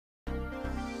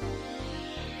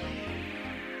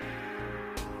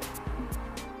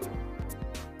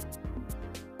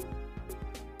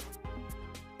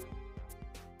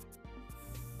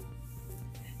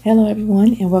Hello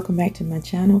everyone and welcome back to my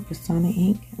channel, Persona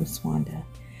Ink. I'm Swanda.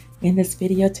 In this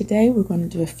video today, we're going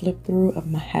to do a flip through of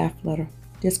my half letter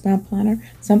Discbound planner,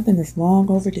 something that's long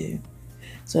overdue.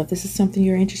 So if this is something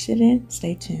you're interested in,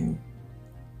 stay tuned.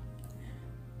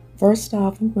 First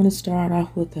off, I'm going to start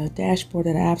off with a dashboard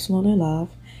that I absolutely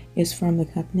love. It's from the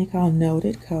company called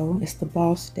Noted Co. It's the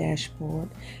Boss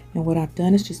dashboard. And what I've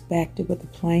done is just backed it with a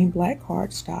plain black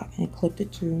cardstock and clipped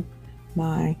it to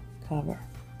my cover.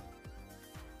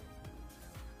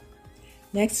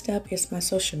 Next up is my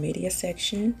social media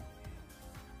section.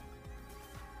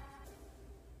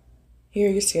 Here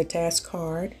you see a task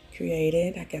card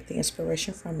created. I got the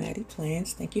inspiration from Maddie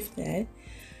Plans. Thank you for that.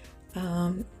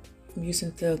 I'm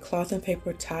using the cloth and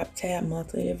paper top tab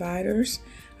monthly dividers.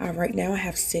 Right now I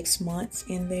have 6 months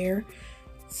in there.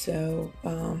 So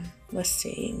let's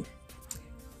see.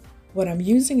 What I'm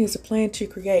using is a plan to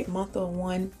create monthly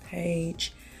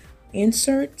one-page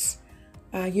inserts.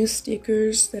 I used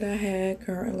stickers that I had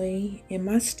currently in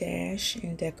my stash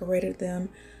and decorated them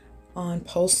on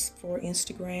posts for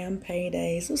Instagram,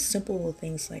 paydays, those simple little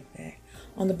things like that.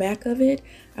 On the back of it,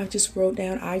 I just wrote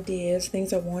down ideas,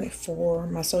 things I wanted for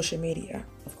my social media,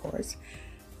 of course.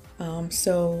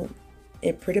 So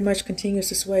it pretty much continues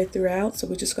this way throughout, so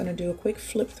we're just going to do a quick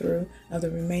flip through of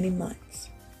the remaining months.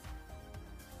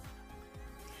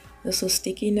 This little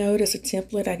sticky note is a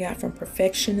template I got from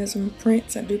Perfectionism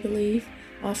Prints, I do believe,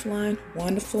 offline.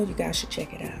 Wonderful. You guys should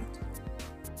check it out.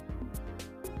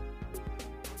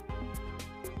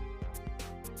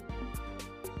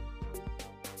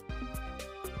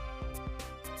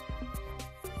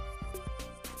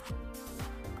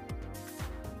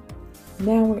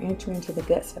 Now we're entering into the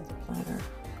guts of the planner.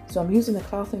 So I'm using the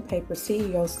cloth and paper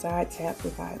CEO side tab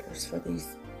dividers for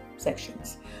these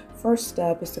sections. First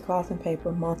up is the cloth and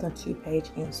paper month on 2-page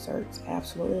inserts.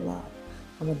 Absolutely love.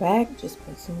 On the back, just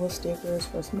put some little stickers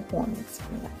for some appointments.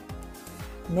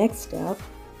 Next up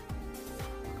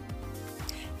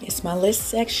is my list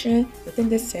section. Within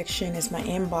this section is my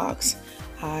inbox.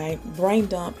 I brain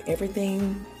dump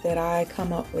everything that I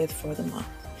come up with for the month.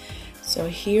 So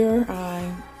here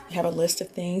I have a list of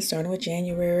things starting with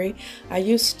January. I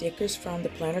use stickers from the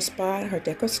Planner Spot, her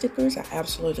deco stickers. I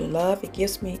absolutely love. It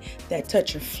gives me that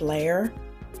touch of flair.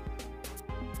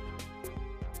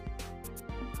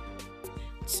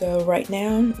 So right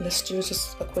now, let's do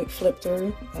just a quick flip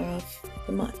through of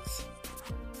the months.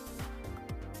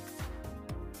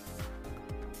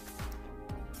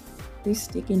 These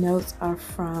sticky notes are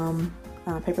from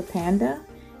Paper Panda.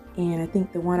 And I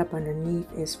think the one up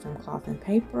underneath is from Cloth and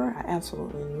Paper. I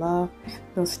absolutely love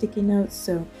those sticky notes,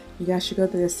 so you guys should go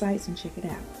to their sites and check it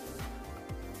out.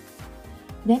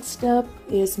 Next up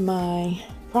is my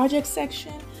project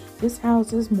section. This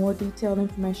houses more detailed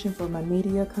information for my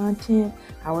media content.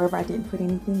 However, I didn't put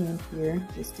anything in here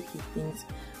just to keep things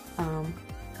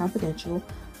confidential.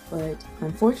 But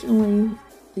unfortunately,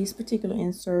 these particular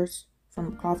inserts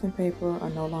from Cloth and Paper are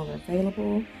no longer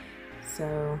available.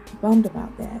 So bummed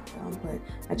about that, but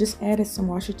I just added some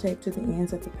washi tape to the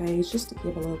ends of the page just to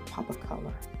give a little pop of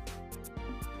color.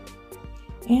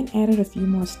 And added a few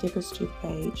more stickers to the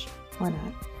page. Why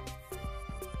not?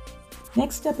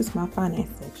 Next up is my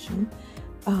finance section.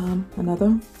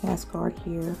 Another task card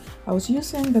here. I was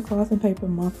using the Cloth and Paper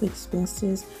monthly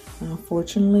expenses.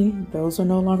 Unfortunately, those are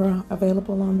no longer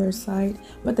available on their site,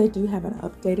 but they do have an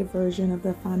updated version of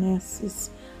the finances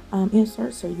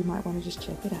insert, so you might want to just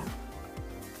check it out.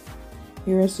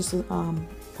 Here is just a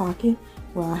pocket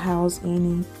where I house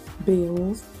any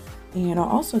bills, and I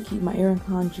also keep my Erin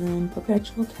Condren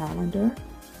perpetual calendar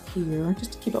here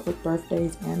just to keep up with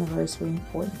birthdays, anniversary,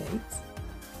 important dates.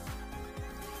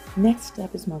 Next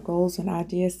up is my goals and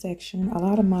ideas section. A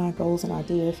lot of my goals and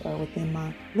ideas are within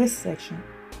my list section,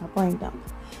 my brain dump.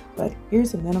 But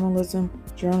here's a minimalism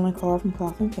journaling card from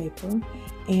Cloth and Paper,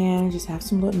 and just have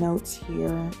some little notes here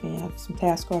and have some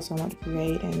task cards I want to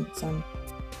create and some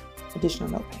additional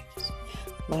note pages.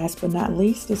 Last but not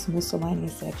least, this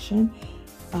miscellaneous section.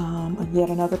 Yet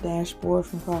another dashboard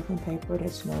from Cloth and Paper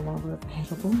that's no longer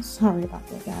available. Sorry about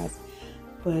that, guys.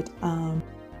 But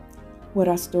what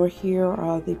I store here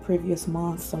are the previous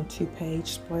months on 2-page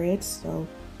spreads. So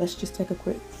let's just take a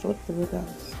quick flip through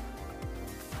those.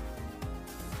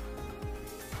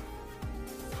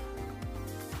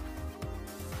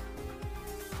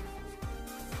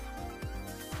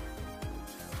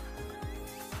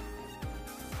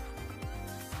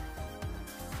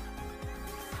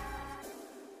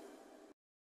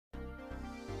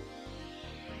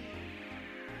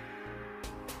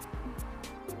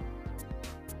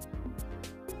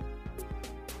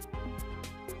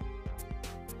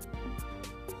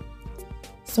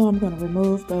 So I'm going to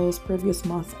remove those previous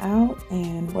months out,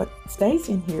 and what stays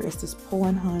in here is this Poe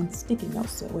and Hun sticky note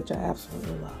set, which I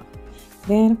absolutely love.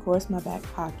 Then, of course, my back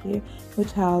pocket,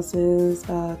 which houses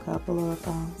a couple of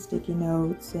sticky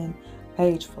notes and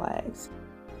page flags.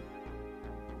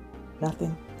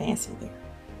 Nothing fancy there.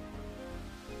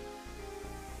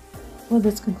 Well,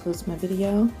 this concludes my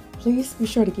video. Please be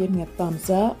sure to give me a thumbs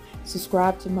up,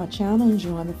 subscribe to my channel, and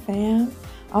join the fam.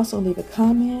 Also, leave a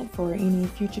comment for any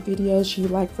future videos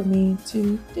you'd like for me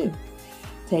to do.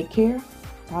 Take care.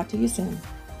 Talk to you soon.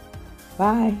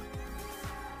 Bye.